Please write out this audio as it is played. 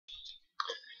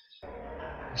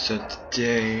So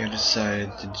today I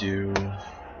decided to do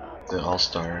the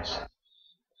All-Stars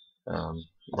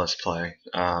Let's Play.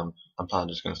 I'm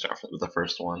probably just going to start with the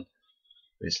first one.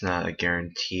 It's not a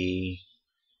guarantee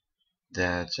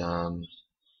that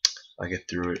I get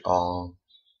through it all,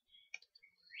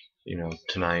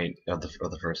 tonight of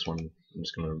the first one. I'm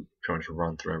just going to pretty much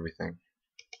run through everything.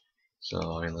 So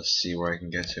let's see where I can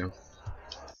get to.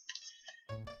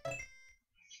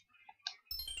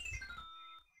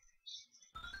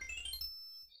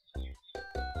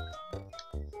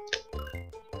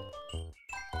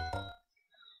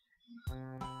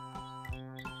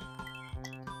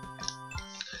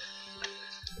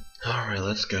 Alright,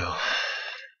 let's go.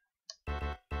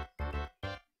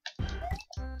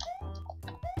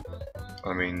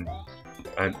 I mean,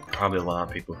 probably a lot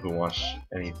of people who watch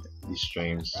these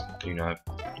streams, I've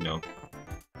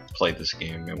played this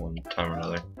game at one time or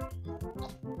another.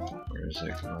 Where is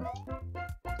it? Come on.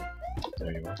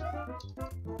 There you are.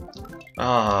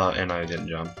 Ah, and I didn't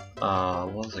jump.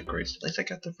 Well, that's a great. At least I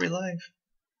got the free life.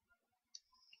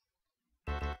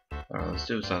 Alright, let's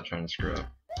do it without trying to screw up,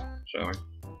 shall we?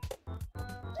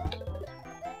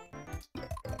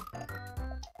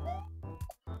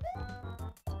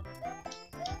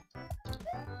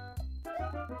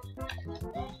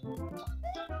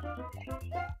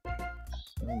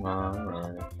 Come on,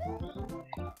 alright.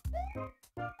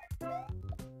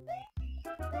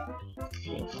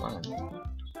 Feel fine.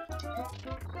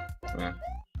 Yeah.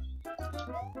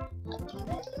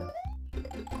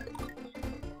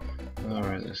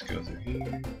 Alright, let's go through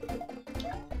here.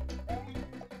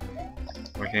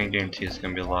 I can't guarantee it's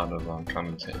gonna be a lot of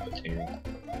commentating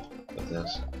with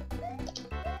this.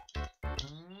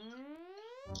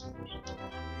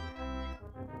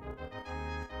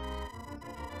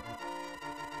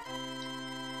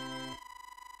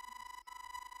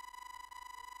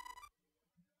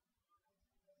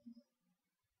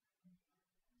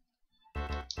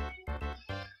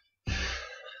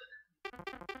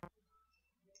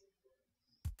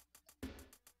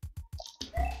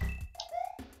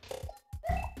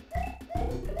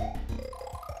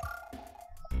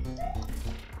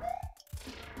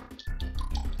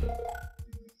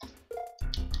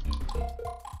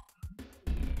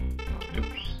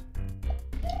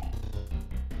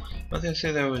 One thing I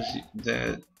say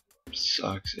that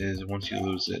sucks is once you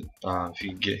lose it, if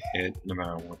you get hit, no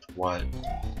matter what, I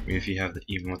mean, if you have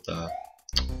even with the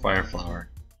fire flower,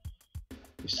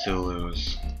 you still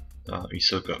lose. You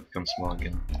still become small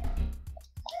again.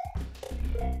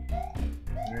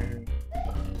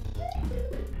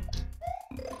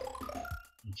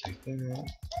 I'll take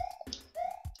that.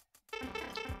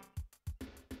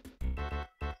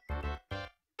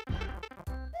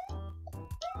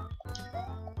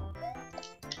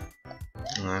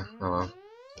 Oh well.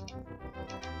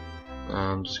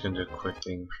 I'm just gonna do a quick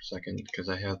thing for a second because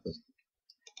I have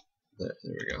there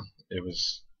we go. It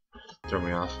was throwing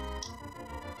me off.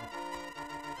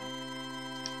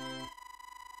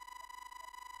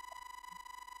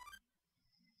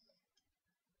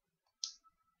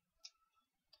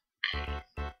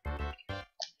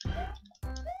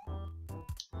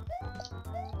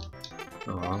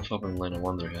 Oh, I was hoping to land a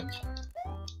Wonderhead.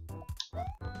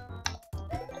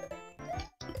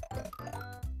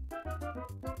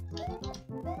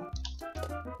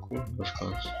 Cool, that's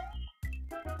close.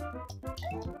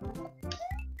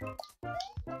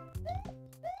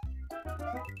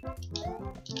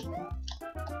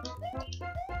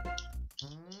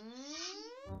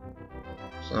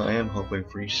 So I am hoping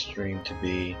for each stream to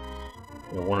be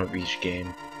one of each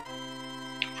game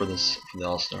for the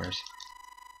All-Stars.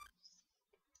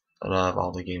 Out of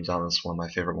all the games on this one, my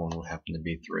favorite one would happen to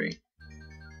be 3.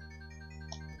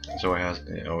 So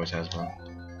it always has been.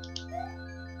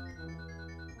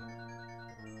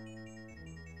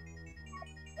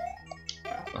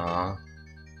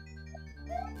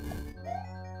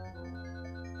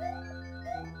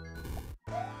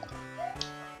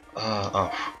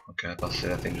 Oh, okay, I thought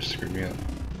that thing just screwed me up.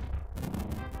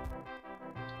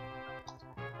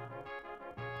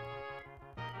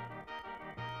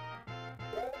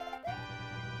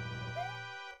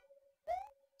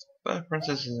 But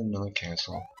Princess is another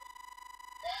castle.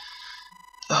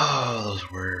 Oh,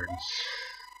 those words.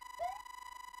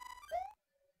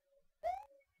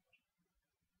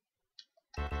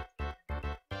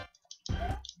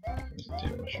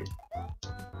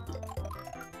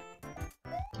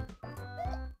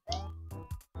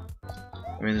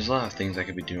 I mean, there's a lot of things I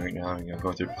could be doing right now.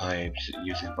 Go through pipes,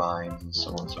 using vines, and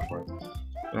so on and so forth.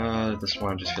 This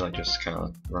one I just feel like just kind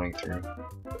of running through.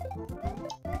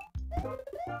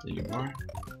 There you are.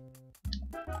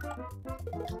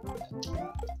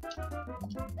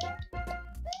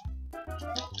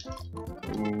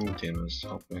 Ooh, damn, I was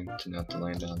hoping to not to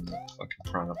land on the fucking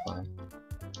piranha plant.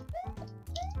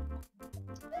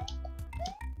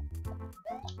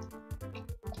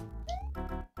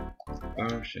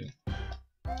 Oh shit.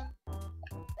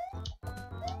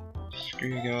 Screw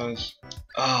you guys.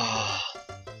 Ah!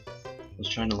 I was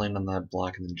trying to land on that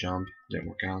block and then jump. Didn't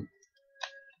work out.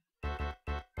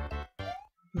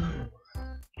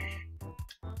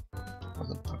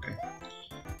 Okay.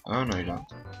 Oh no you don't.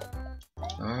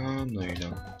 Oh no you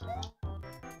don't.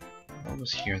 What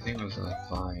was here? I think it was a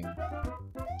vine.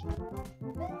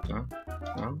 No?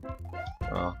 No?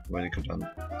 Oh, where did it come down?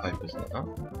 Pipe is that?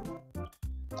 Oh.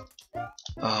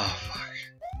 Oh fuck.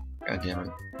 God damn it.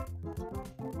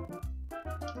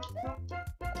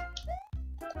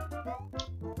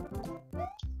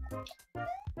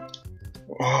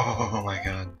 Oh my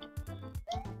god.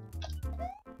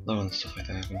 Love when stuff like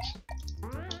that happens.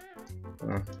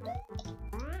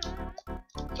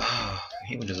 I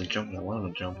hate when it doesn't jump when I want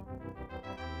him to jump.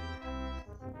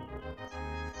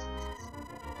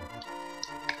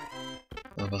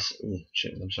 Ooh,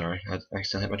 shit, I'm sorry. I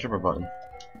accidentally hit my trigger button.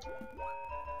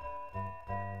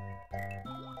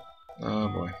 Oh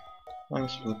boy. Hi,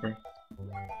 Mr. Flipper.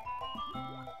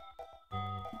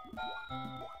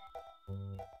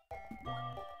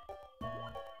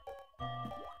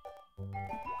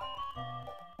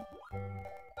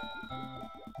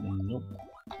 Nope.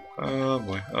 Oh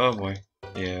boy. Oh boy.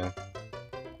 Yeah.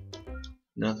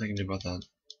 Nothing I can do about that.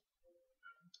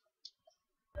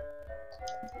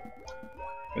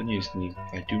 I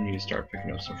do need to start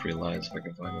picking up some free lives if I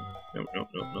can find them. Nope, nope,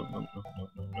 nope, nope, nope, nope, nope,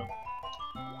 nope, nope.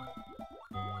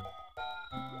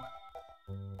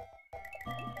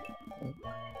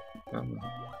 Come on.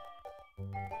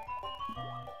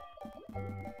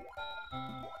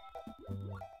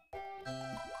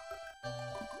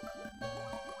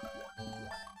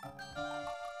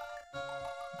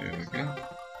 There we go.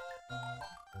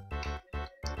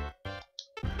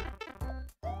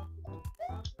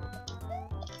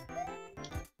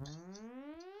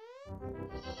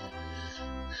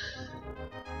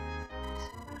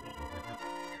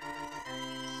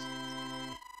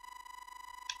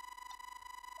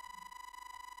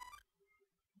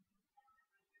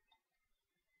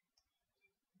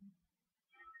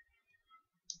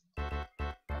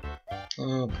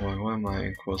 Oh boy, one of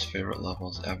my quotes favorite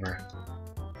levels ever.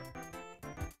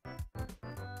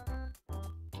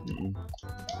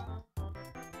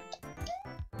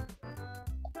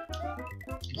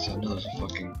 So I know there's a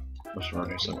fucking mushroom around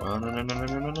here somewhere. Oh no no no no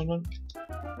no no no no.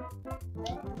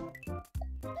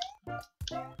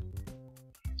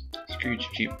 Screw you,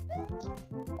 cheap.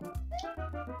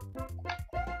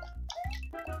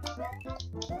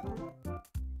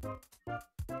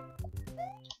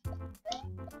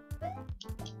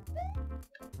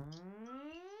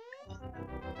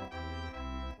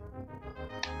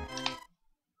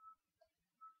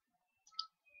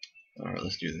 Alright,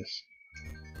 let's do this.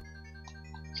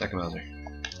 Second Bowser.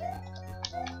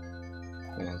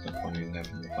 Yeah, that's no point in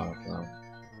having the power flower.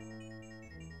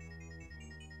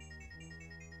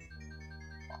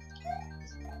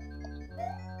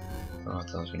 Oh, I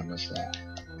thought I was gonna miss that.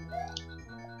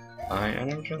 I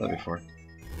never tried that before.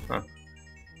 Huh.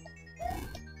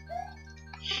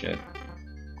 Shit.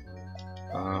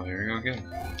 Oh, here we go again.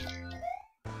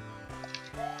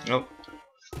 Nope.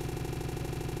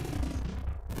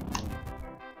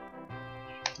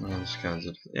 Oh, this guy's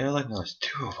a... Yeah, like there's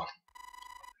two of them.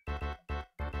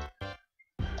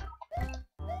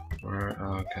 Where...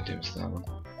 Oh, goddamn, it's that one.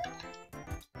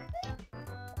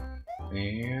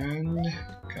 And...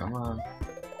 Come on.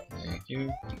 Thank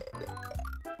you.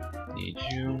 Need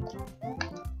you.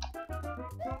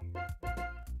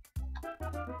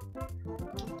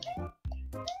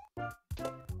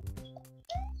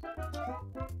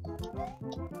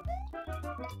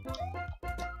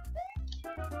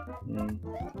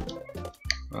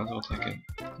 Might as well take it.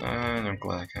 And I'm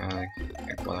glad I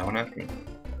went after it.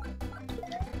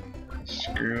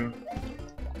 Screw.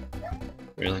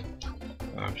 Really?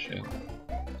 Oh shit.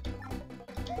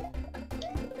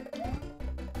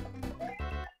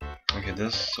 Okay,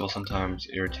 this will sometimes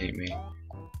irritate me.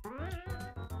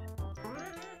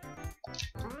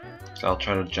 So I'll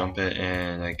try to jump it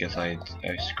and I guess I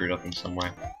screwed up in some way.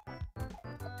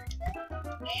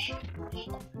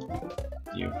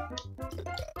 You.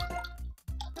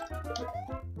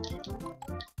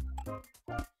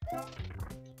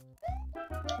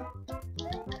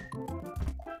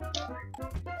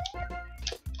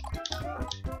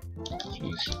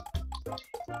 Jeez.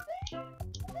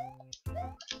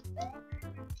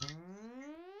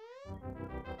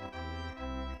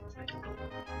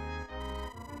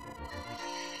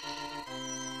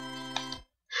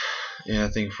 Yeah, I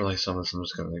think for like some of this I'm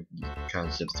just gonna kind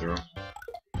of zip through.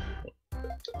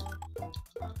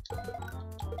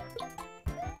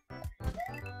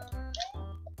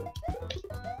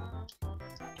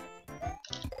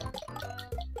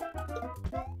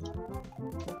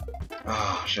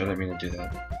 Ah, shit, I didn't mean to do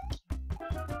that.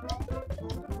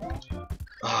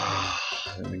 Ah,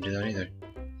 I didn't mean to do that either.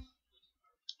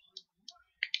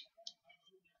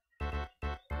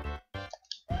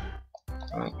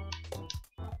 Alright.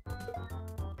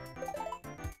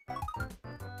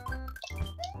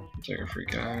 Take a free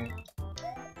guy.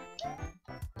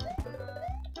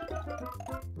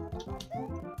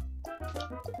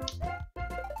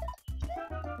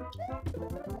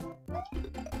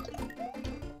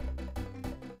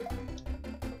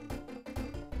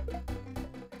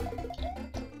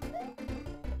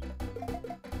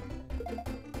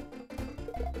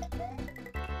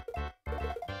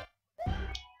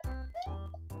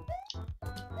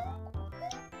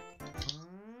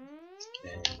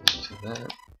 And to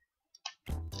that.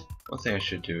 One thing I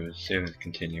should do is save and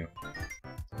continue.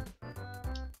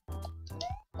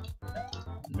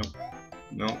 Nope.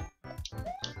 Nope.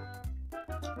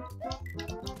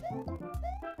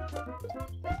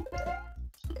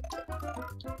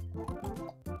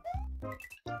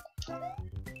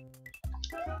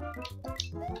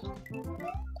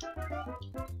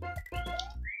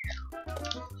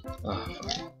 Ah,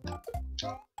 fuck.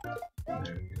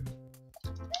 There we go.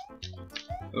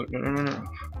 Oh, no, no, no, no.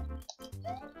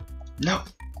 No!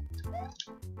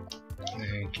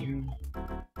 Thank you.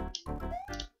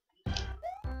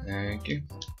 Thank you.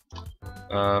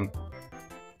 Well,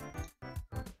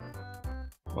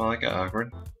 that got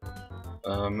awkward.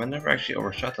 I never actually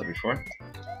overshot that before.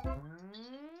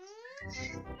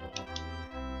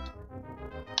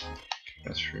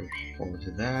 Let's forward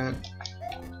to that.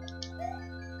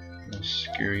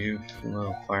 Screw you,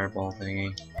 little fireball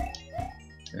thingy.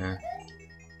 Yeah.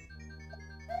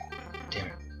 Damn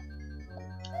it.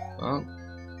 Well.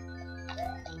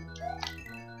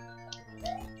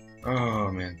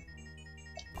 Oh man.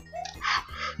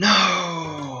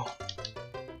 No!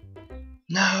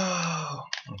 No!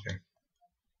 Okay.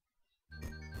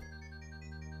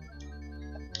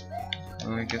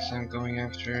 Well, I guess I'm going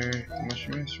after the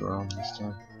mushroom swirl this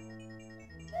time.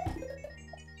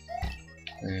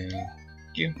 Thank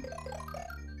you.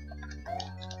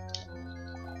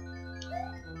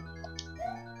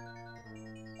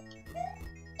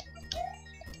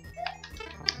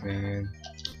 And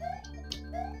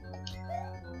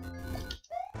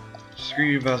screw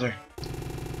you, Bowser.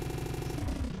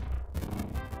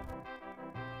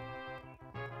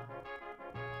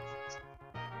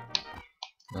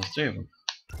 Let's save them.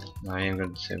 Now I am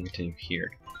going to save me to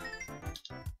here.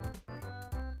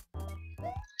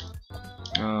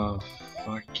 Oh,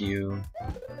 fuck you.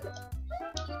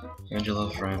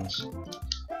 Angela friends.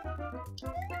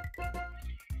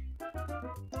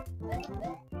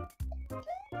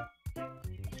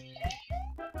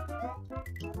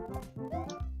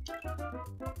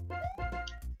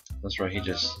 That's right, he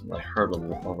just like hurdled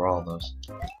over all those.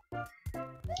 I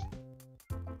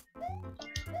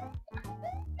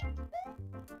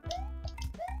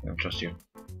don't trust you.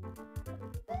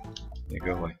 Yeah,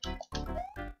 go away.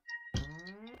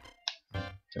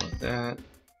 Done with that.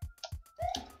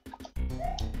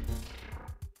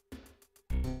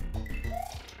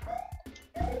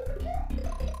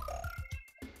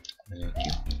 Thank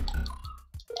you.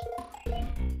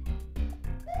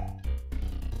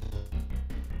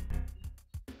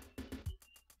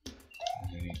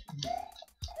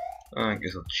 Oh, I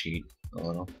guess I'll cheat a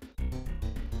little.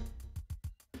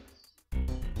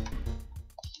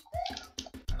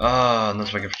 Ah,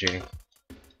 that's my gift for cheating.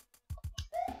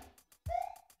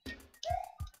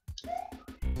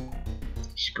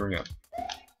 Screwing up.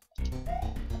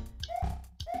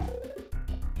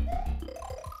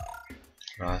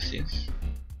 Gracias.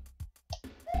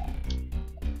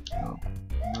 No.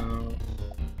 No.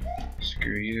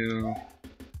 Screw you.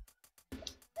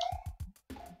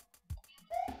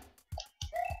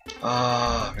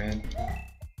 Ah, man.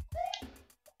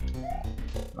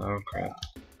 Oh, crap.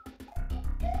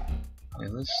 Hey,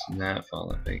 let's not fall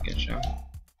that bacon, shall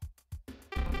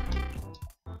we?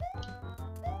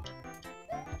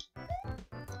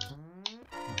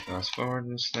 Fast forward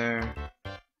this there.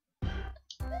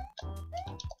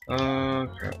 Oh,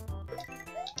 crap.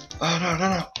 Oh, no, no,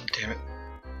 no! Damn it.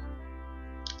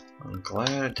 I'm glad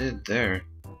I did there.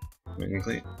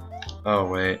 Technically. Oh,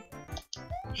 wait.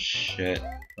 Shit.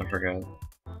 I forgot.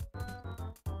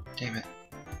 Damn it.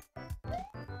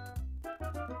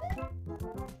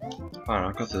 Fine,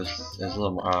 I'll go through this. There's a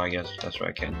little more. Oh, I guess that's right.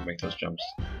 I can't make those jumps.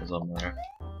 There's a little more.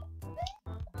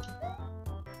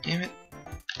 Damn it.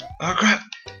 Oh crap!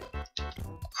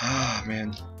 Ah,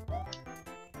 man.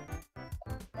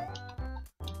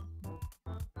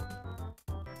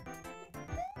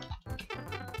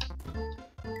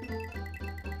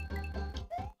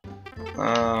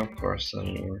 Of course that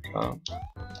didn't work out.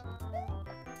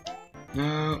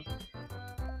 No.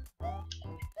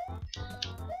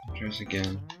 Tries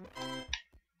again.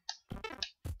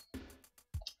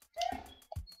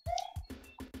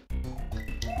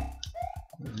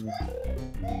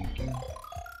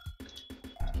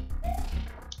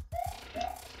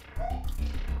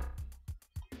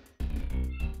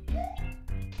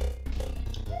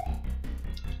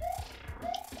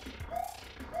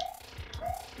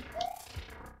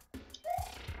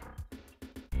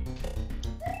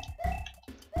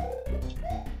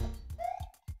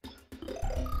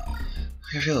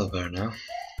 I feel a little better now.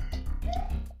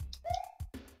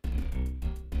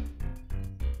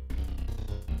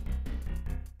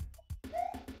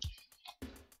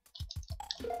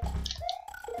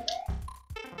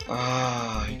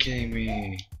 Ah, you kidding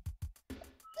me?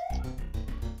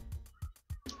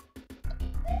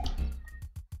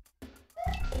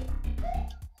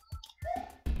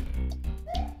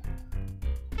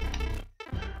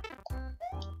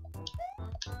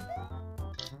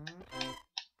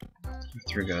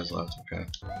 Three guys left, okay.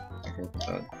 I can work with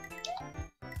that.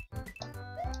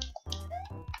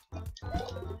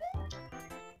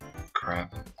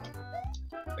 Crap.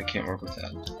 I can't work with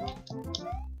that.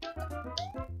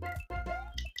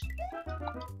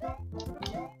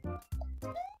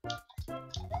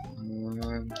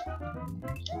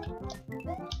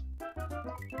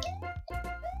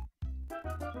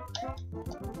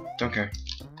 Don't care.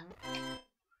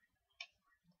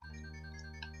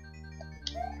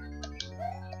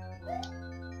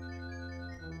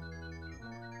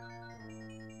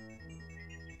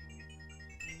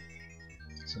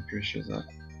 So I'm pretty sure that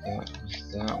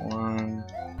was that one.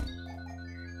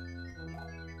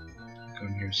 Go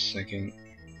in here a second.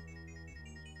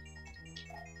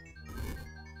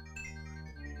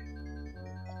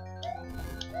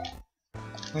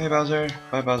 Hey Bowser!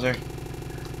 Bye Bowser!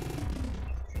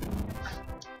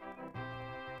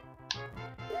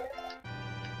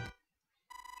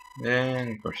 And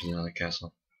of course she's in the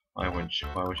castle. Why would you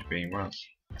be anywhere else?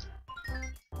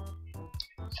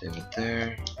 Save it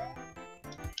there.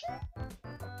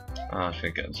 Oh, should I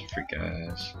get some free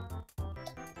guys?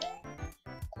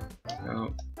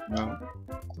 Nope, nope,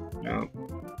 nope,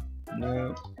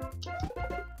 nope.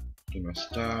 Get my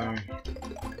star.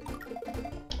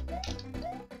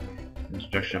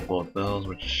 Introduction of bullet bills,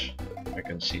 which I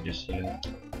can see just yet.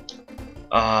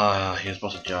 Ah, he was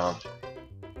supposed to jump.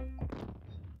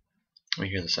 We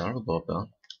hear the sound of a bullet bill.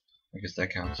 I guess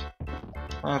that counts.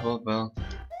 Hi, bullet bill.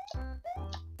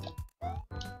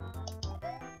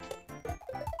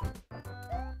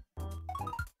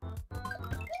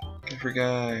 Good for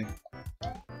guy. I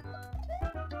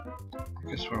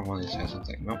guess one of these has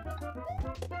something. Nope.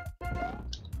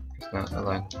 Guess not. I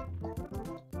lied.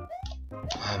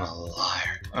 I'm a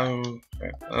liar. Oh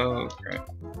crap. Oh crap.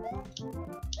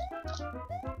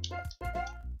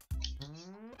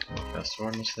 Best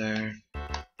one is there.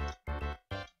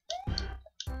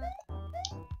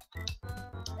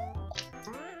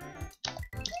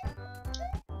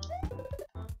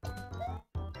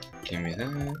 Give me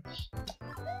that.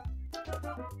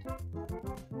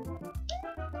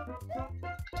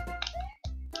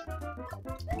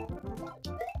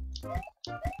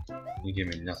 You give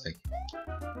me nothing.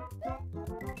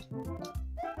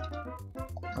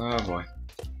 Oh boy.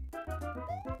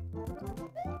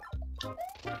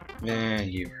 Man,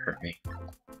 you hurt me.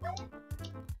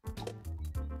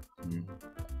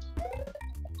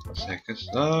 Let's take this.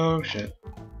 Oh shit.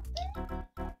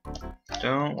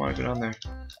 Don't want to go down there.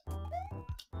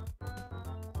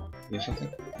 You have something?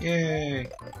 Yay!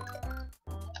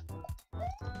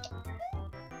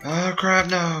 Oh crap,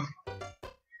 no!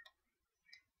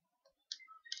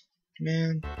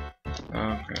 Man.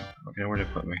 Oh crap. Okay, where'd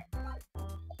it put me?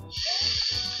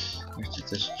 Next to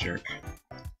this jerk.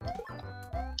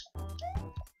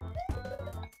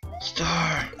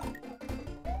 Star!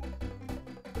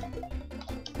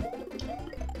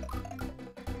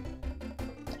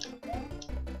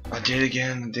 I did it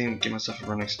again. I didn't give myself a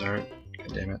running start.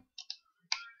 God damn it.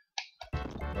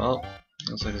 Well,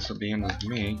 looks like this will be end with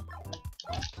me.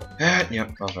 Ah, yep,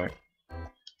 I was right.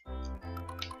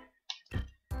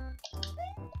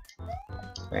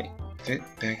 Wait, get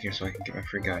back here so I can get my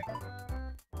free guy.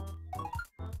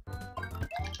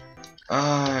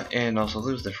 And also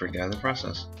lose the free guy in the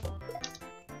process.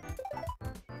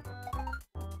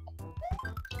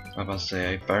 I was about to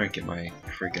say, I better get my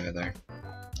free guy there.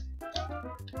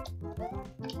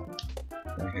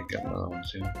 Got another one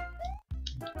too.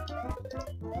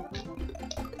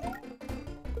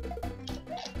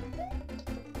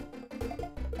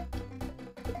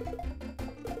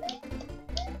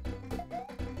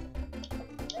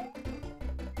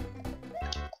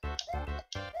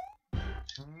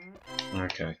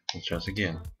 Okay, let's try this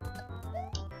again.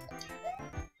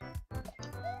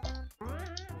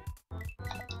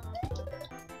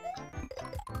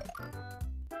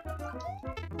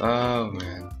 Oh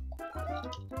man.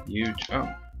 You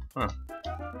jump. Huh.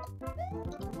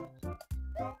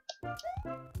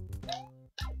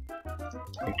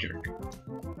 You jerk.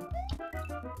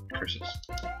 Curses.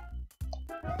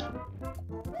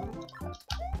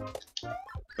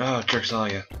 Oh, jerk saw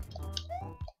ya.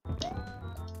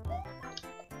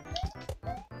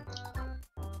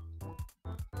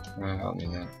 Help me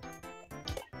then.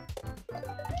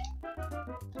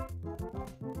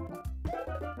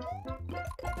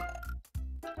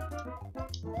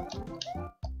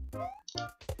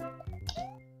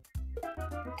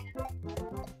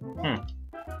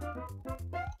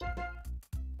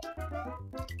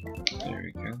 There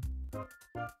we go.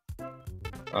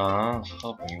 I was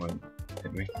hoping he wouldn't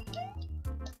hit me.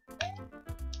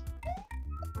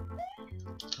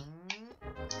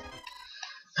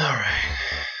 Alright.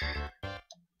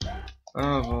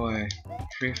 Oh boy.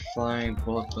 Free flying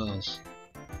bullet bills.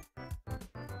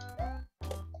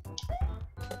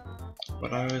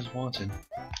 What I always wanted.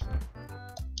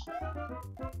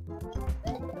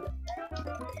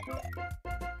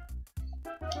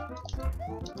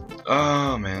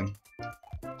 Oh man.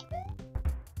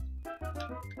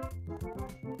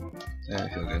 Yeah, I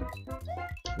feel good.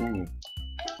 Ooh.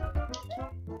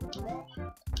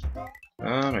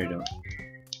 Oh, no you don't.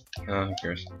 Oh, who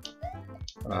cares?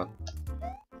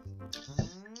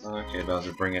 Okay,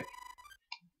 Bowser, bring it.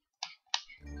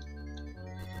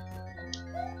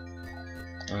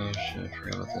 Oh shit, I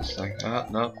forgot about this thing. Ah,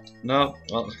 no, no,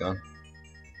 well, it's gone.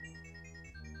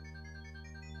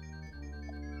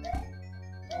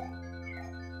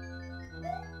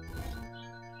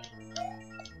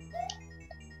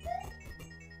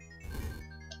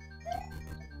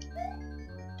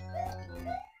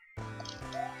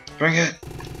 Bring it!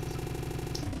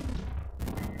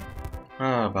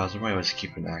 Oh, Bowser, why always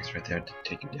keep an axe right there to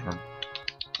take it down?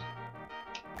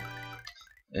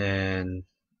 And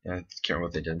yeah, I can't remember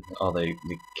what they did. Oh, they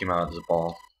came out as a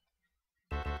ball.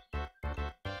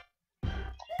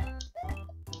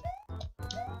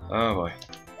 Oh boy.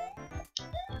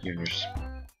 You and your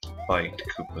spiked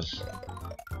Koopas.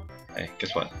 Hey,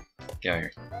 guess what? Get out of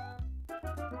here.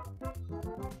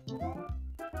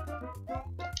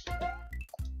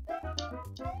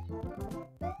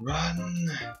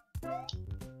 Run!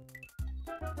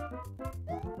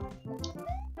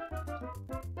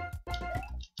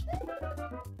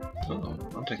 Oh,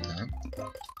 I'll take that.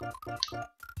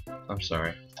 I'm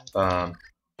sorry.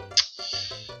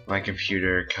 My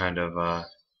computer kind of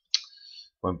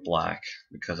went black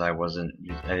because I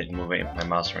didn't move my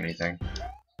mouse or anything.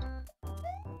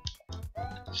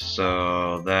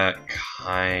 So that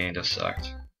kind of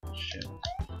sucked. Shit.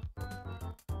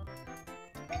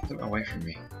 Get them away from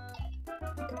me.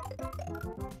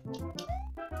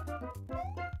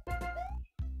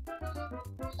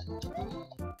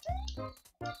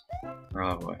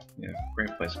 Oh boy, yeah,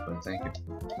 great place to put them, thank you.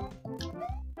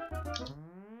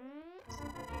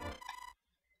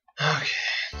 Okay.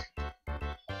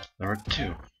 Number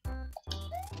 2.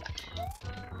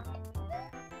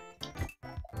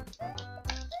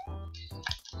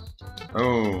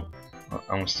 Oh, I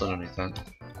almost slid underneath that.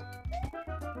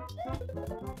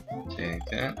 Take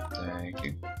that, thank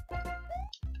you.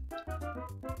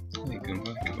 Hey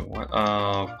Goomba, give it what?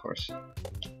 Oh, of course.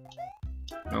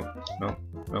 Nope, nope,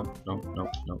 nope, nope, nope,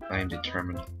 nope. I am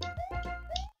determined.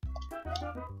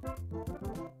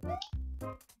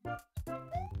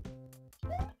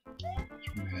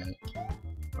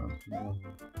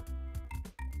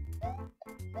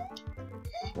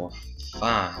 Well,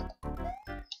 fine.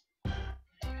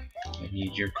 I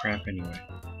need your crap anyway.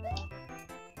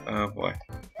 Oh boy.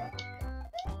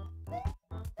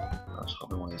 I was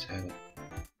hoping one of these had it.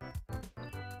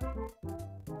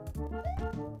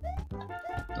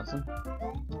 Nothing?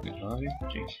 Good hobby?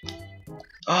 Jeez.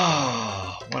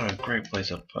 Oh, what a great place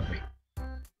to put me.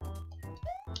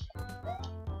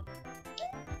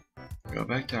 Go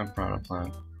back down Piranha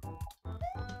Plant.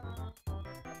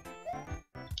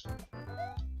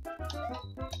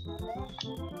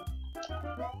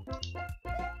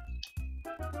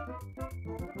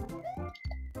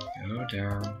 Go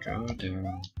down, go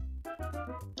down.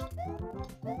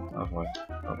 Oh boy,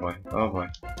 oh boy, oh boy.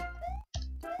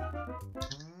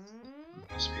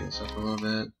 Speed this up a little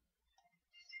bit.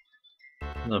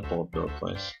 Another bullet bill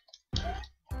place.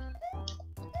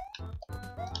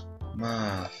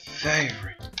 My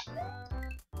favorite.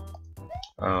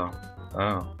 Oh.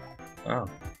 Oh. Oh.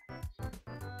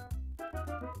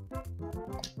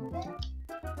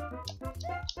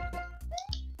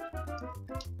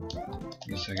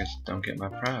 Guess I don't get my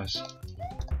prize.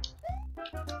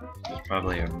 It's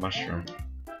probably a mushroom.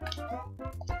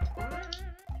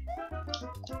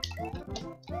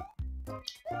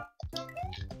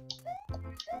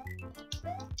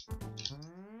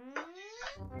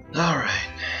 Alright.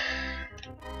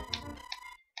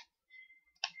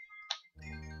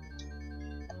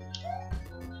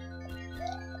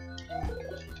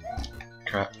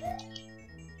 Crap.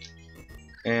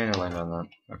 And I landed on that.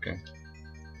 Okay.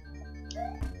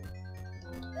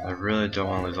 I really don't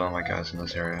want to lose all my guys in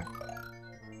this area.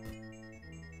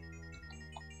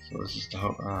 So this is the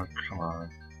hope. Oh, come on.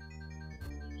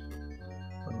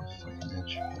 Little fucking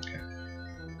edge. Okay.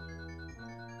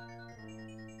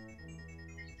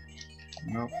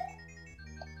 Nope.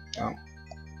 Nope.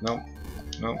 Nope.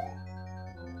 Nope.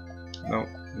 Nope.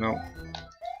 Nope.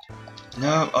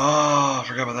 Nope. Oh, I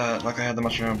forgot about that. Like I had the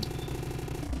mushroom.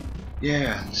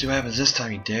 Yeah. See what happens this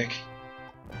time, you dick.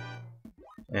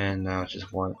 And now it's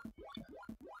just one.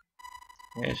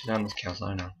 Yeah, it's just on this castle.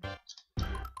 I know.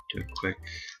 Do a quick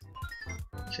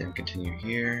save and continue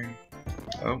here.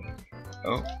 Oh.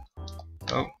 Oh.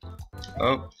 Oh.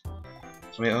 Oh.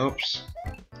 So many hopes.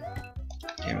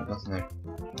 Damn it, nothing there.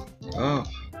 Oh.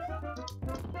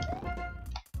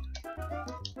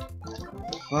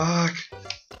 Fuck.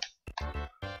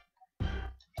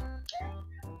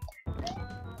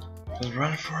 Just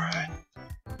run for it.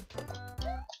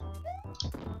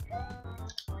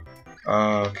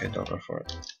 Oh, okay, don't run for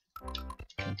it.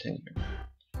 Continue.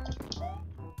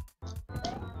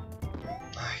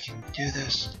 I can do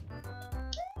this.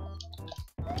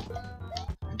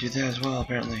 I do that as well,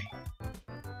 apparently.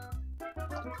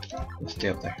 Let's stay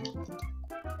up there.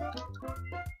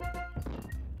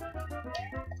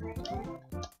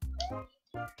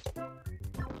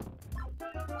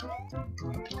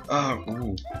 Oh,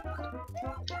 ooh.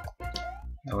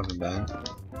 That wasn't bad.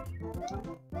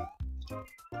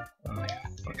 Oh, yeah,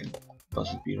 fucking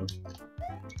busted beat him.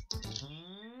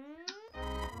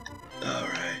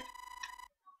 Alright.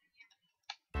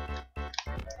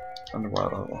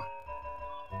 Underwater level.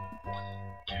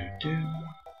 Do, do,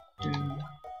 do,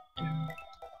 do,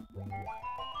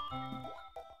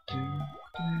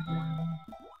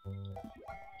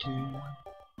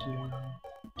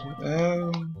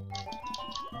 oh.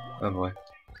 Oh boy.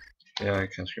 Yeah, I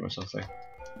can't screw myself there.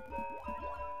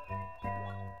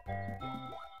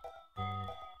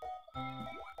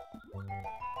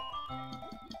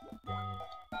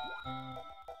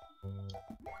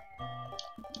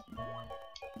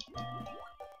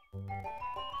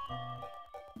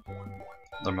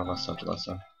 Learn my lesson after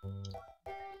lesson.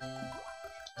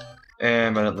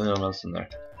 And my little lesson there.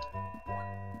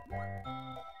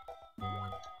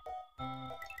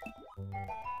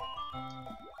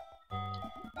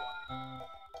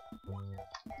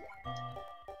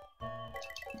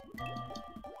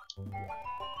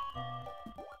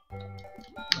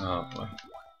 Oh boy.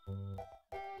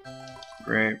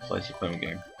 Great place to play a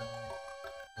game.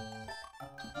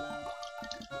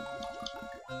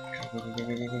 Go, go, go,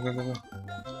 go, go, go, go, go.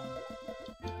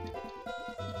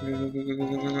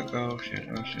 Oh shit,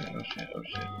 oh shit, oh shit, oh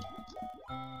shit.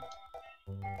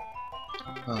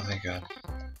 Oh thank god.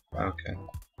 Okay.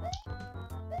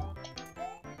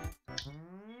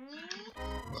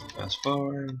 Fast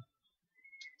forward.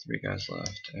 3 guys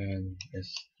left, and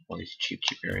it's all these cheap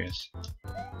areas.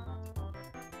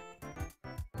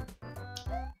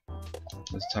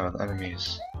 This time with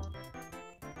enemies.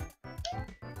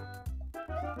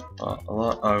 A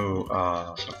lot.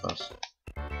 Oh, so close.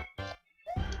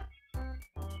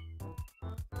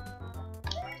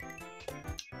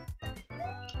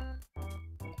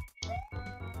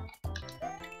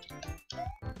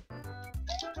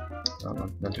 Oh,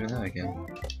 not doing that again.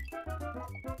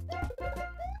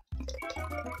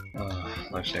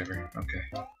 Lifesaver. Okay.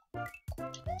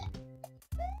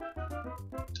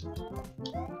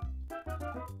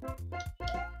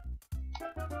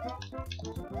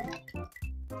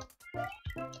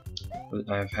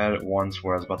 I've had it once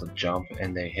where I was about to jump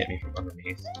and they hit me from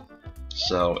underneath.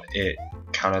 So it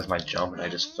counted as my jump and I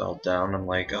just fell down. I'm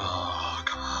like, oh,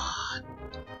 come on.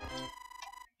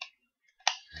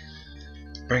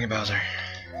 Bring it, Bowser.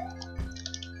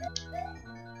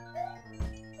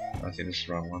 I think this is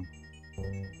the wrong one.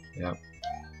 Yep.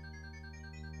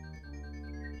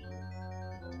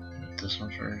 This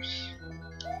one first.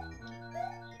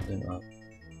 Then up.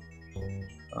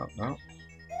 Up, no.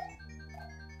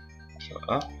 So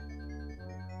up,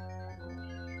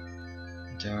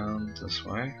 down this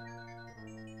way,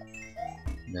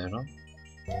 middle,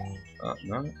 up,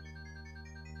 no.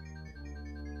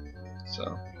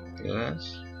 So do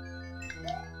this.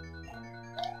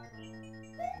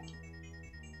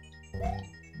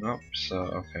 Nope. So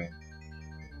okay.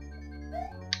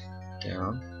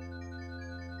 Down.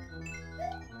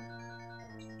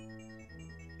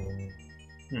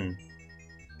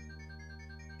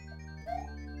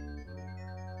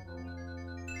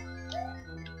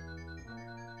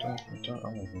 Don't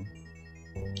all of them.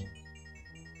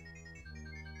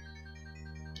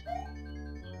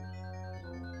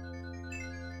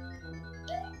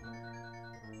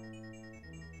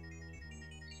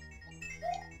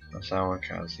 That's how one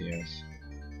counts, yes.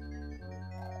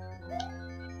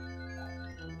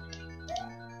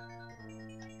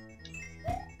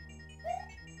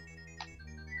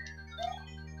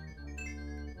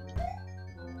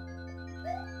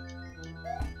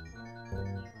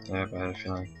 I have a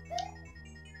feeling.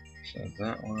 So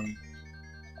that one.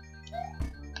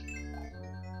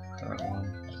 That one.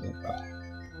 Is it up?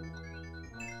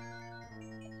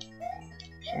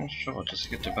 So much trouble just to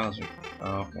get to Bowser.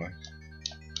 Oh boy.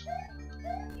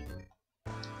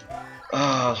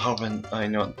 I was hoping. I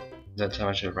know that time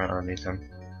I should have ran underneath him.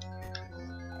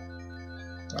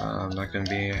 I'm not gonna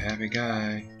be a happy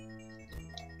guy.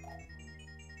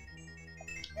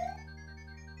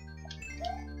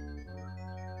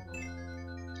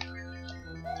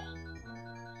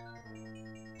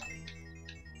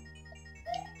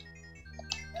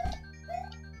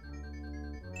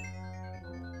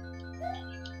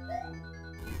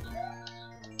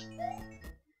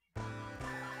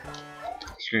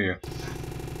 Screw you.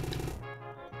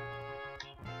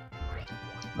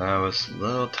 That was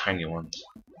little tiny ones.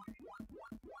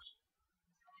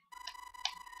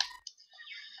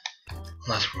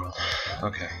 Last world.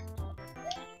 Okay.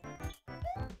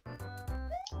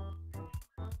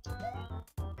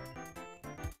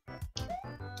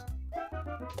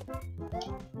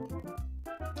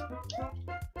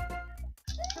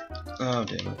 Oh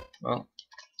damn it. Well,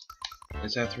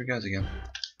 let's have 3 guys again.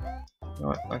 You know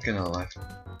what? I'll get another life.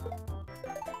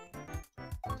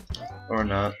 Or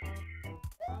not.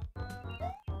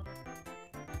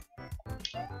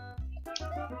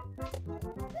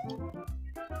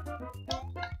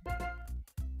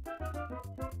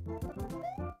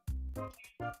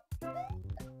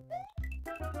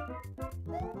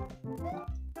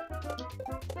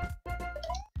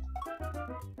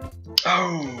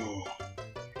 Oh!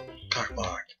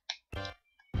 Cockblock.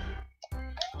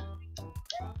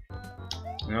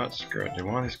 You know what? Screw it. Do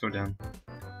one of these go down?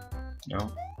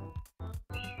 No.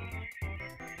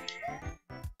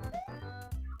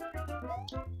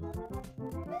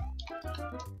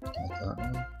 Not that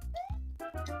one.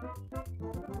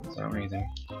 Not that one either.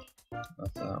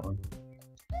 Not that one.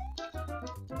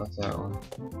 Not that one.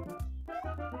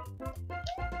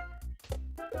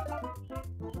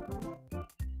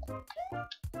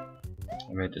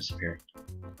 I may disappear.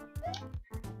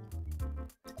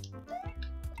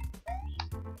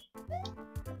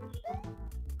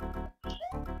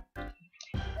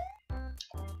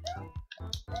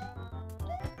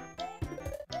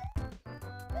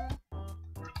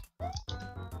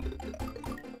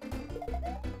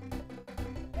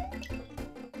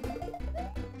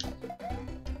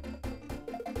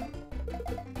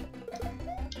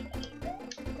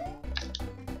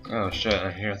 Oh shit,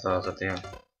 I hear thought I was at the end.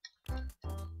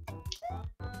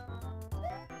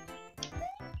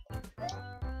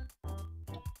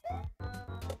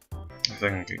 I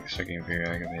think I'm start getting very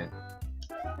aggravated.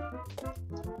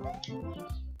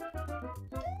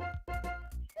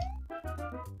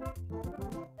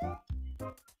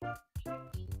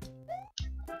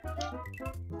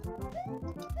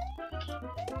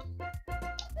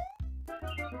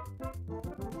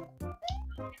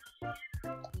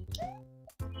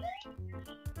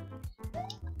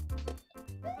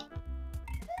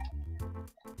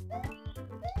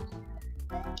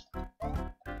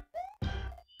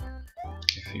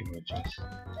 A few wedges.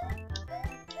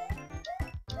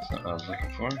 That's not what I was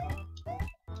looking for.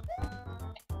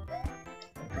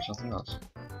 Looking for something else.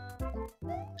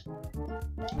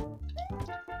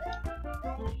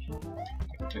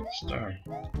 Take the star.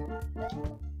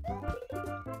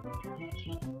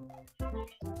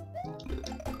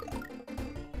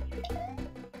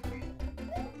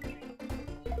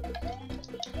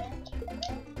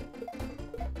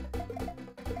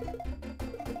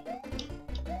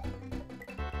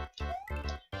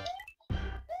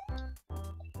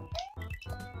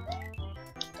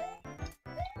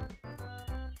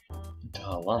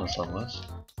 How long this level is.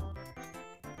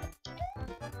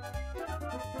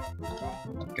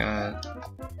 Got it.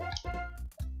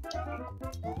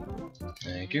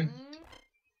 Thank you.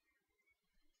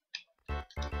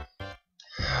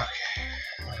 Okay,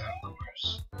 of course.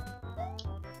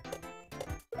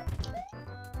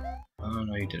 Oh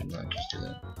no, you did not just do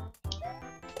that.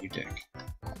 You dick.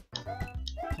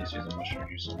 Please use a mushroom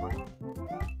here somewhere.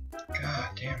 God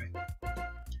damn it.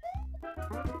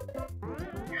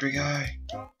 Free guy.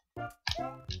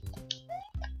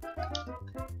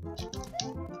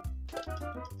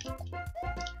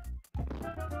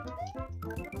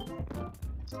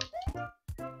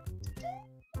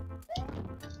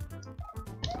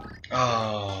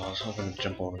 Oh, I was hoping to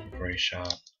jump over before he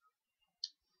shot.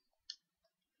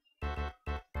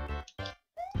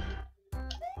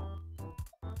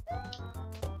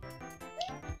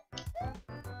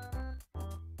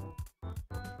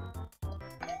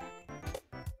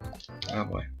 Oh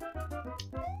boy.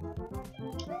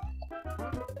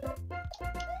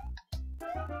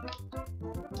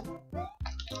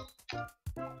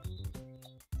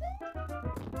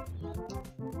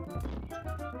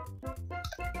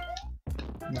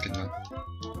 Good enough.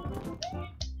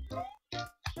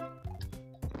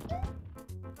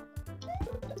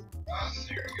 Oh,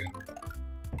 there we go.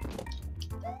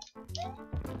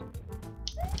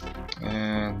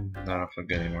 And I don't feel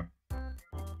good anymore. I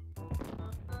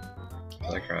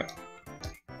feel like crap.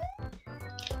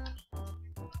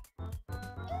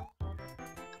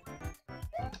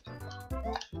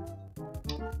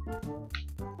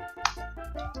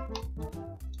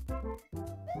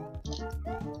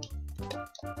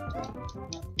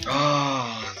 Oh,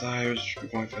 I thought I was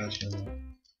going faster than that.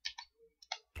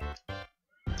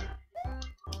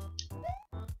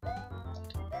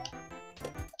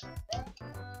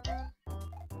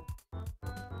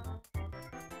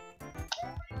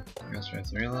 That's right,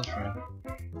 3 left, right?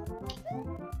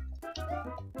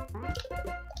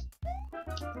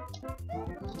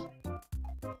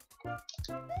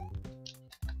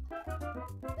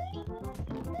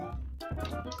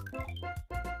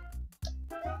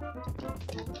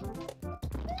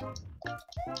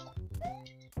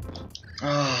 Oh,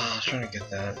 I was trying to get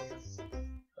that.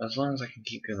 As long as I can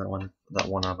keep getting that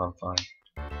one up, I'm fine.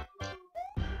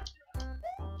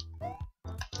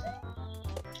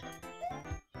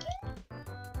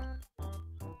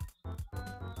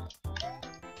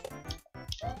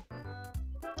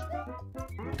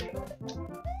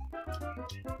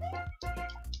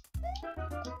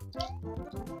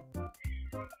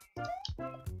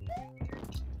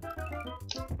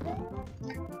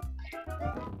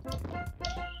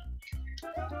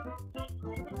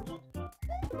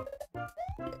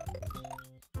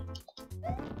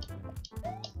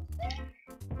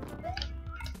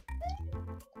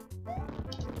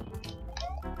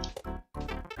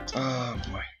 Oh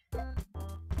boy.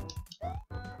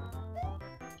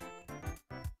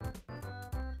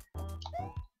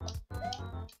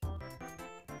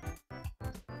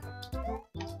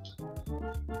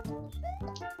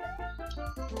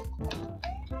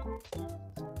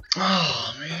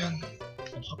 Oh man,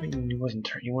 I was hoping you wouldn't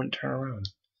turn around.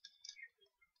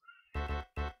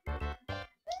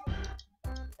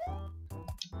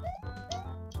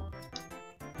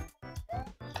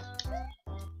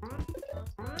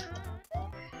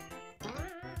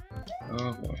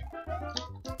 Oh boy.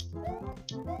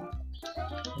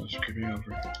 Oh, screw me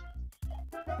over.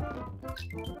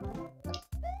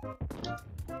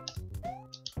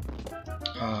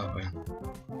 Oh man.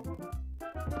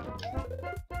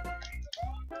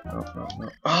 No.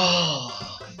 Oh!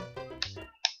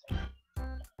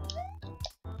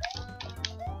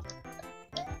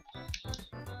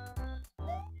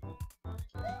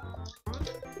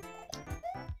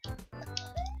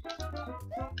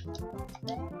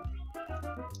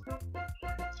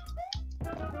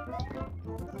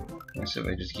 So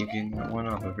they just keep getting that one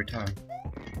up every time.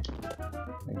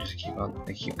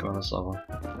 They keep going this level.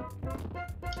 There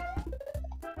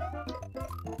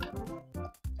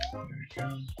we go.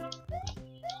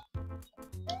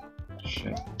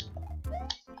 Shit.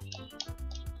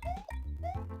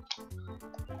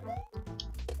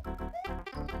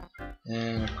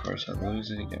 And of course I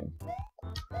lose it again.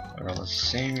 We're on the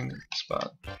same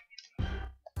spot.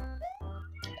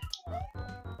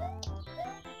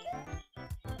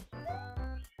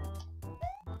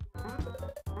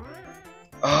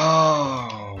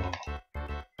 Oh!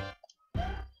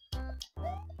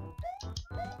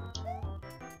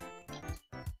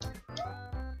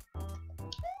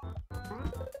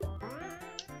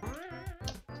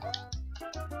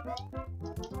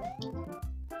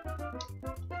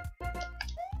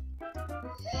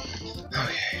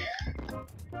 Okay.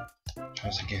 Try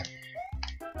this again.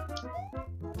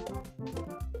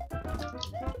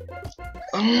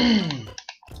 I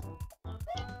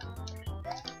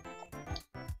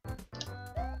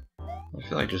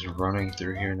feel like just running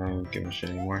through here, not even giving a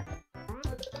shit anymore.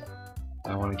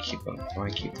 I want to keep up. I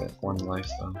want to keep that one life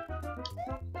though.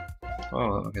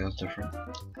 Oh, okay, that's different.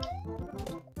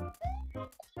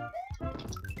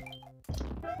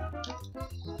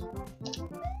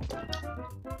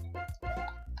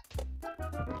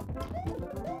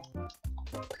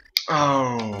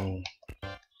 Oh.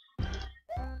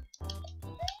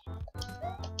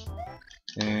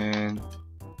 And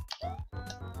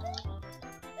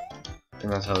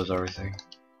that's how there's everything.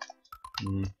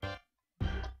 Here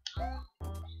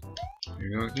we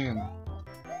go again.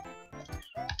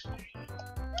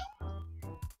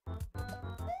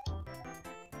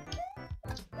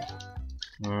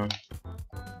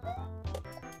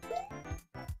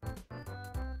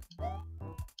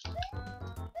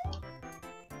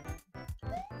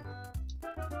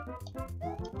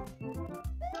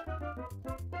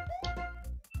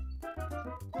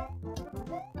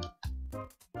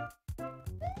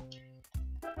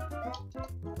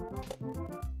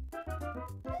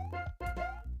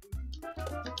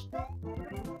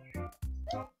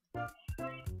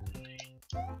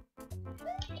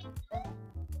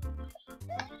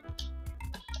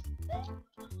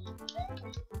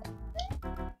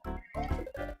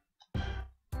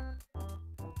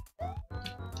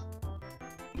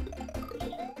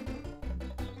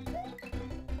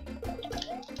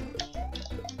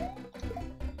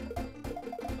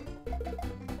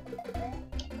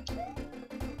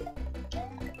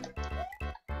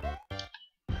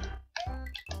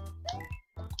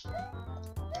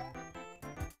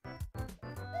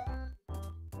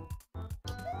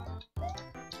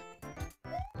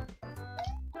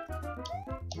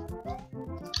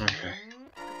 Okay.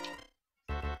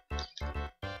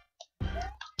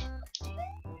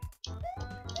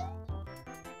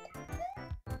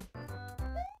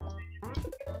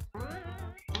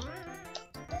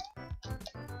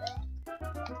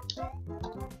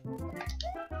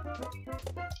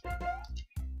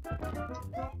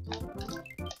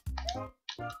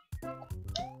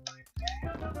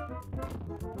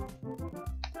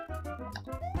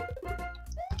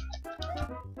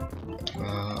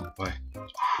 Boy.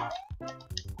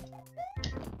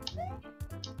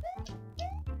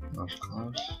 That was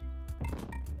close.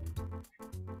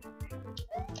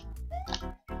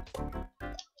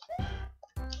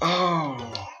 Oh!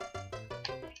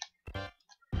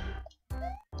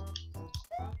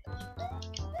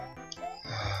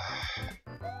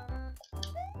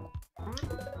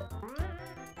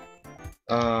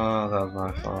 That was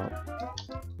my fault.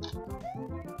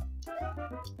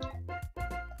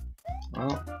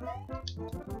 Well,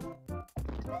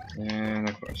 and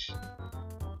of course.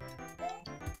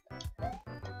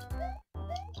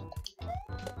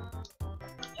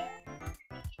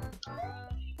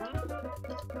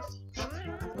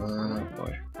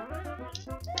 Boy.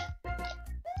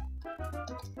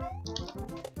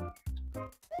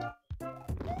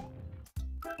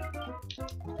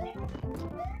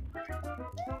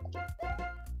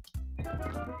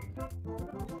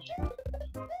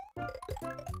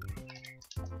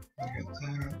 Look at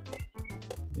that.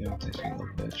 Yeah, this little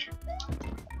bitch.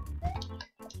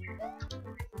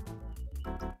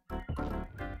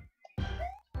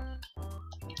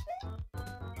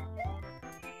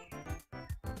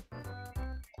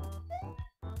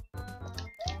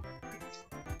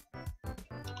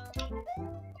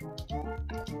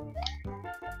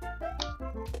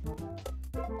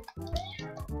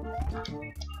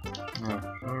 Of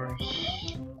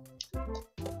course.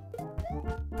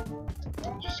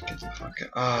 Just get the fuck out.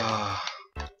 Ah.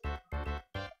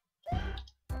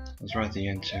 That's right at the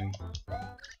end too.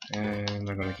 And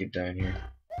I'm gonna keep dying here.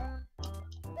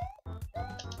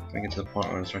 I get to the point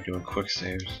where I start doing quick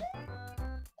saves.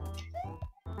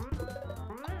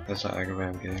 That's how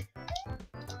aggravated I'm getting.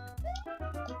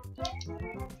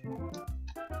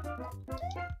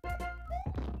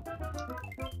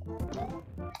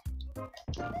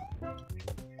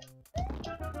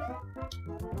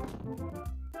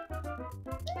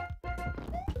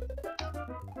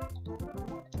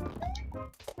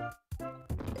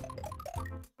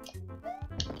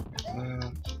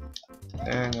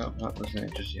 And no, not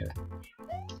listening just yet.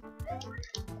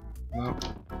 No,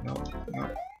 no,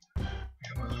 no.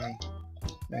 Come on.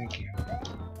 Thank you.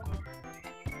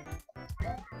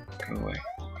 Go away.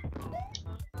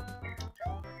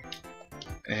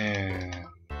 And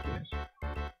yes.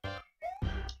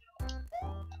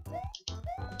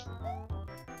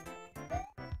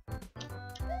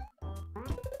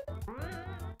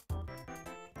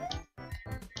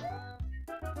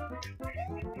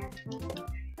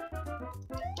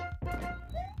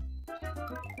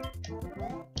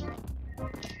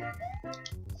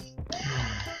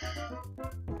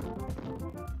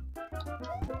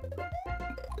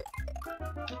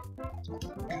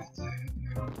 Got that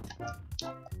now.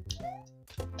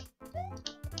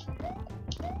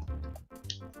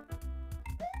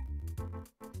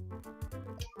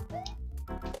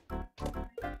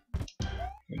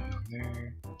 Go down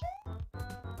there.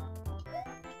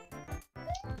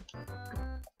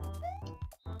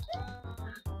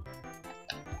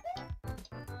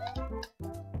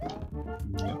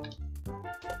 Nope.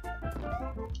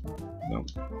 Nope.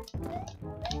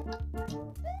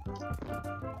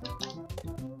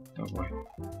 Oh boy.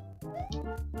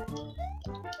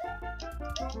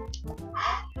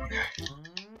 Okay.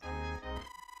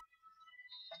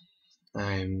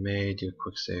 I may do a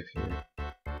quick save here.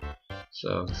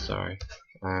 So sorry.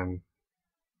 I'm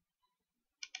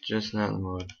just not in the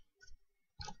mood.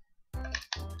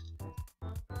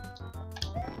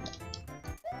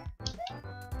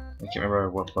 I can't remember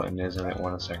what button it is. I didn't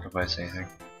want to sacrifice anything.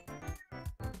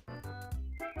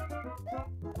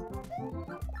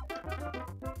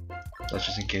 That's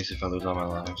just in case if I lose all my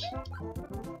lives.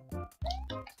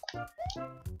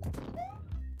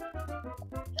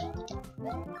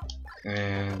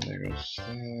 And there goes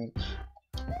that.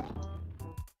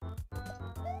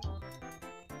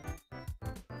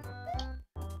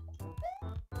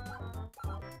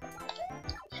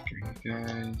 Screw you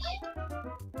guys.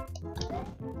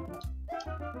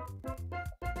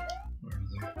 Where are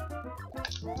they?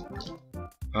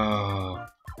 Oh.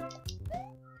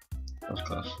 That was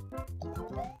close.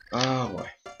 Oh boy.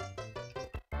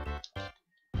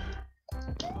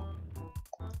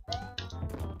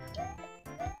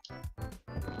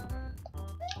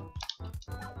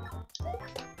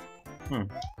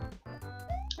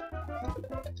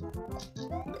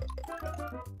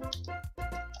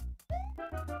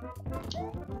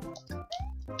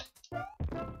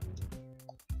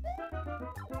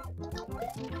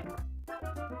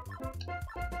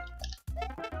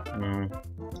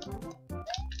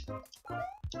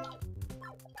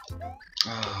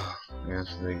 Ah,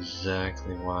 that's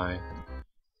exactly why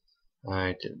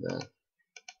I did that.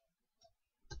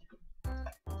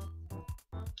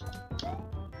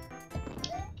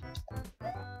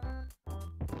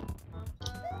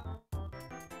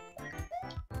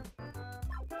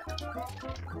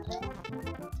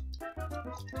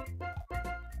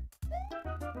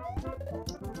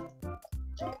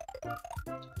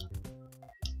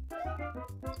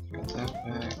 Got that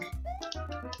back.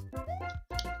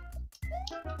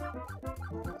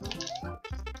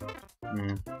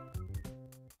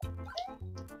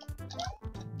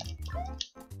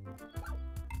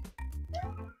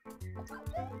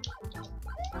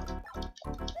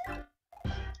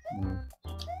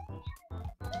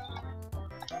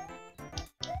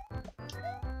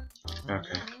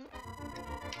 Okay.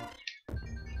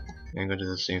 I'm gonna do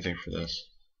the same thing for this.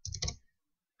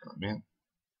 Oh man.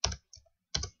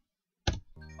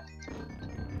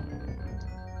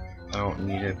 I don't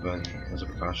need it, but as a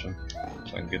precaution,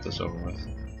 so I can get this over with.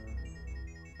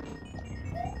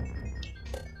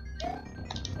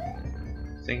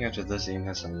 I think after this it even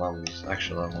has some levels,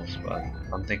 extra levels, but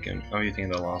I'm thinking, how are you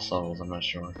thinking the lost levels? I'm not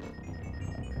sure.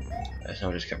 I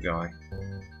just kept going.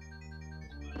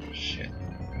 Shit.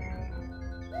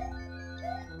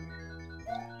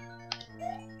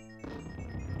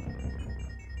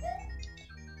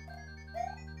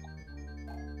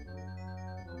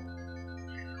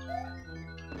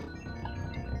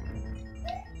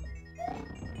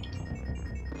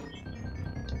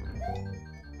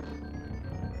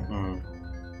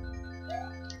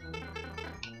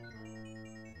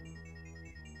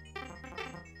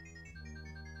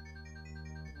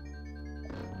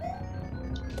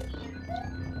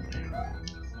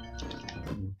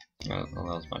 Oh, that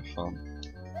was my fault.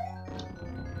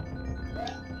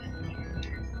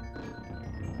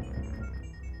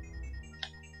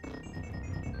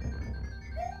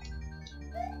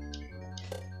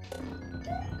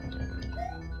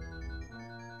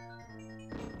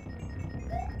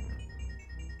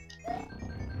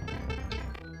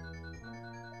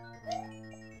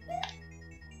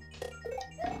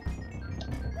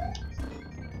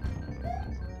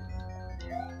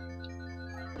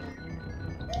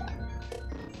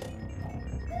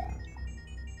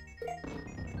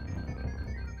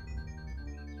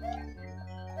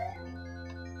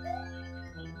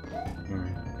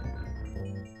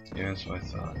 Yeah, that's what I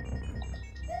thought.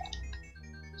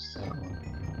 It's that one.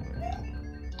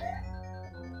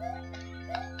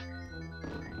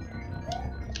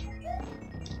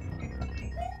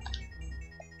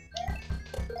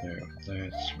 There,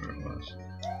 that's where it was.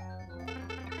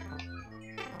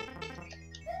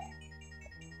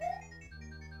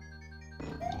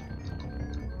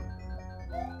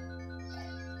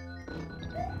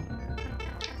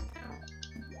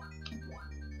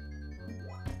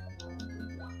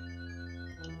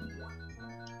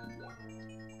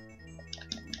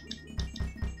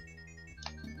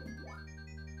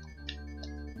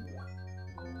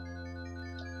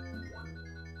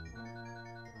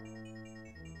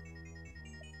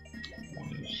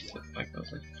 Just sit back, I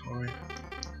was like, fine.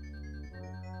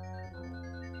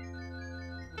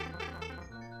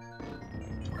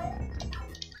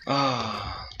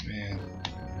 Ah, man.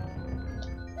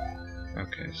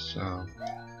 Okay, so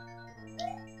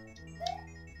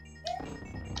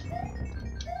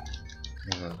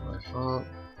that's my fault.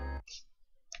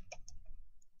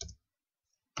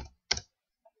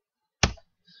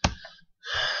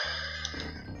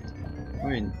 I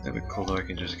mean, that'd be cool though, I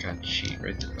can just kind of cheat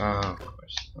right there. Ah, of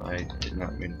course. I did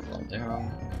not mean to fall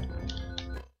down.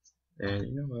 And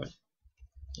you know what?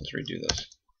 Let's redo this.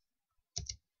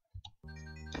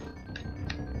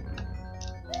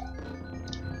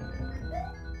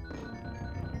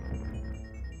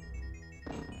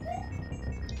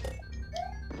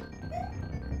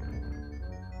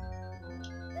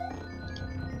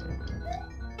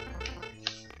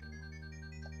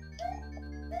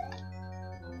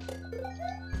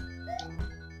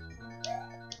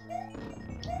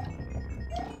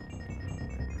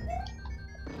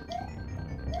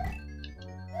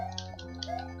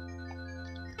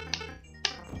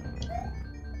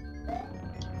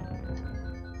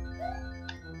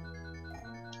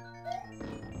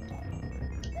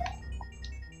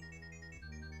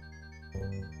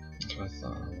 That's what I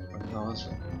thought. What the hell is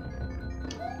it?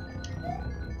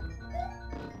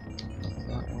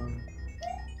 That one.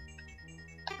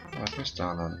 Oh, I pressed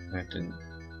down on it and it didn't.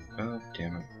 Oh,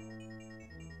 damn it.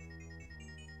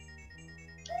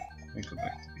 Let me go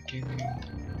back to the beginning.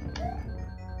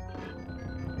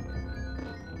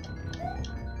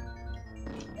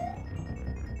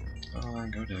 Oh,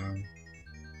 and go down.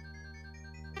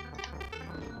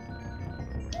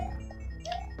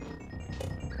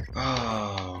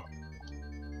 Oh,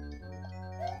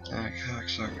 that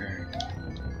cocksucker.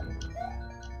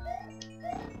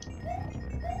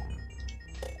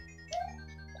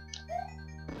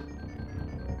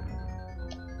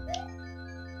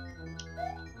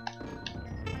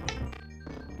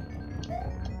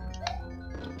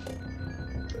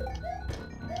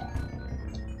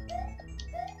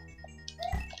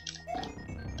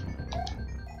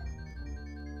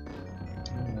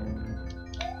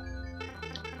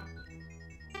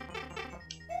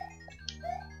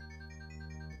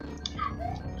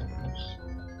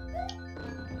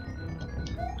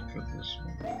 Go this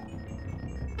one.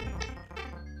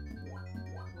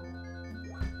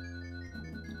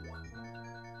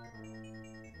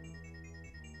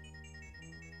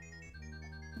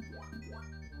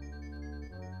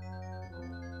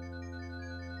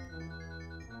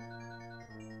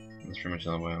 That's pretty much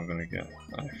the only way I'm gonna get.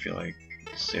 I feel like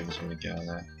the safest way to get out of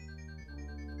that.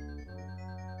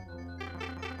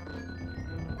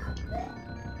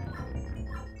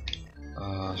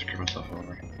 Screw myself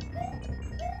over.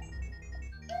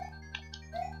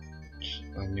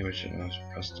 I knew I should have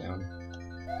pressed down.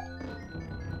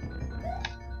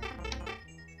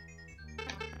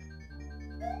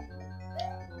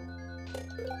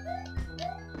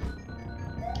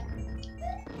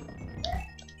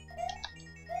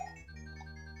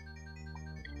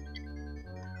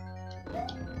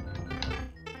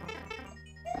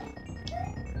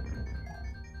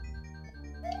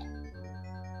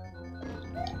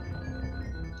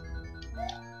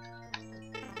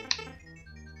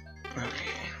 Okay,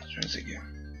 let's try this again.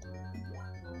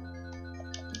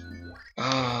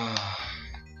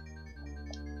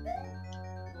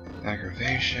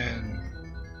 Aggravation.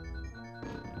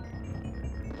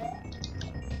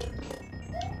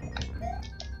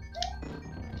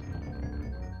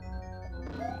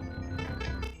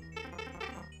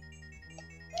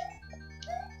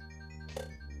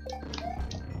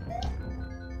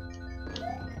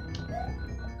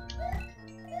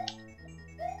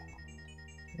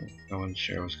 No one's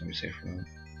sure what's gonna be safe for that.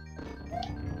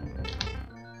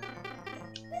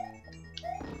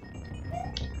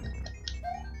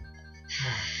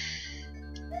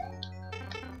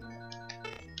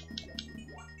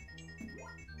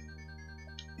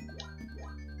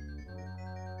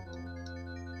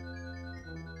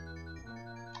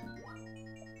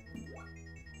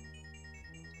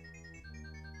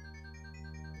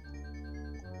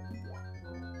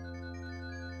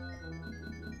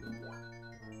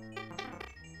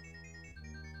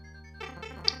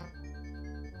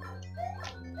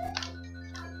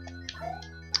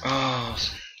 Oh,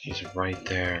 he's right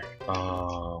there.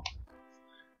 Oh.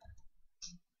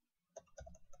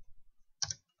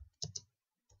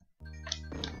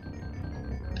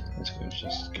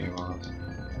 finish this game off.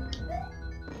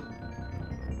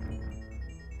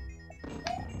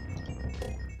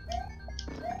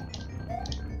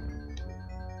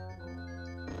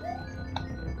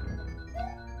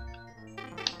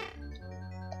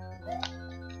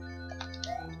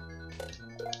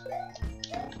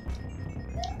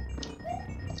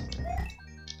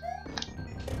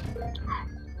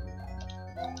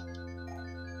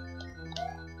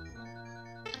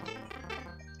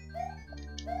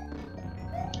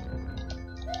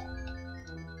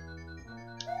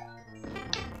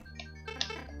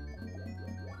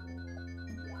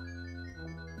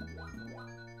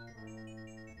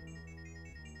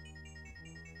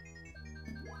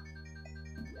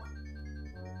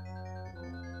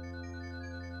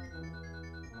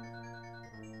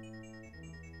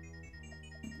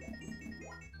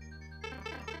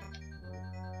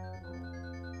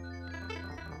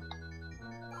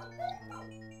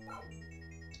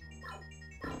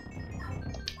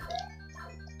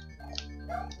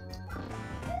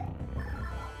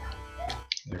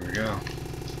 There we go.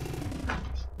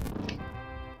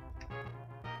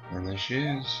 And there she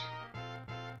is.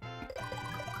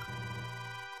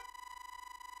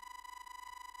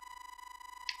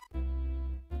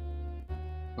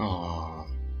 Aww.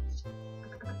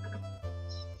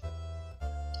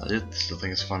 I still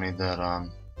think it's funny that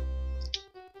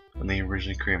when they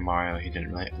originally created Mario, he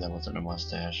didn't really, that wasn't a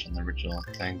mustache in the original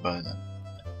thing, but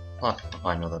well,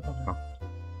 I know that now.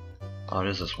 Oh, it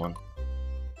is this one.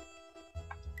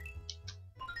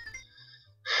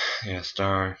 Yeah,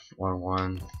 star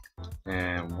 1-1,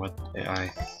 and what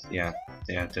yeah,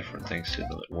 they add different things to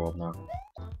the world now.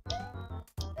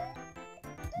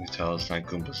 You can tell it's not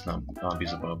Goombas, not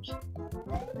Beelzebubs.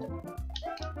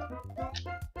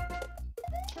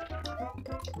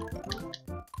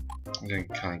 I'm gonna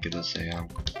kind of give this a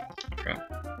crap.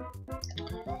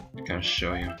 To kind of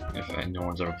show you if no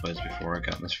one's ever played this before. I've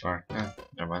gotten this far.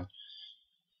 Never mind.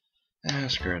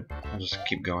 Screw it. I'll just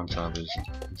keep going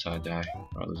until I die,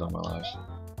 or I lose all my lives.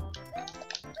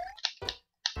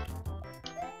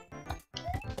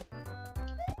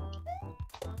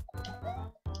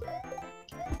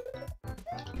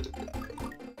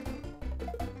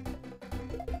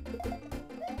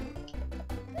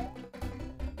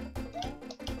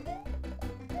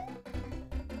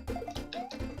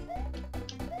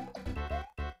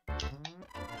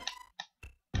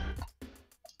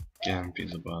 Again,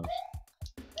 Beelzebubs.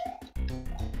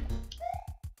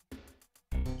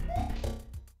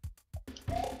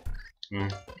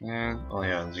 And oh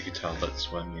yeah, as you can tell,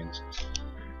 that's what it means.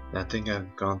 And I think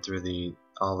I've gone through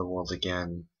all the worlds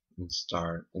again and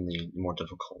start in the more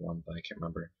difficult one, but I can't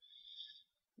remember.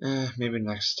 Maybe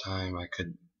next time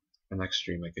the next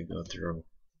stream I could go through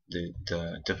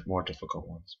the more difficult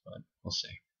ones, but we'll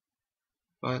see.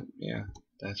 But yeah,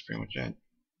 that's pretty much it.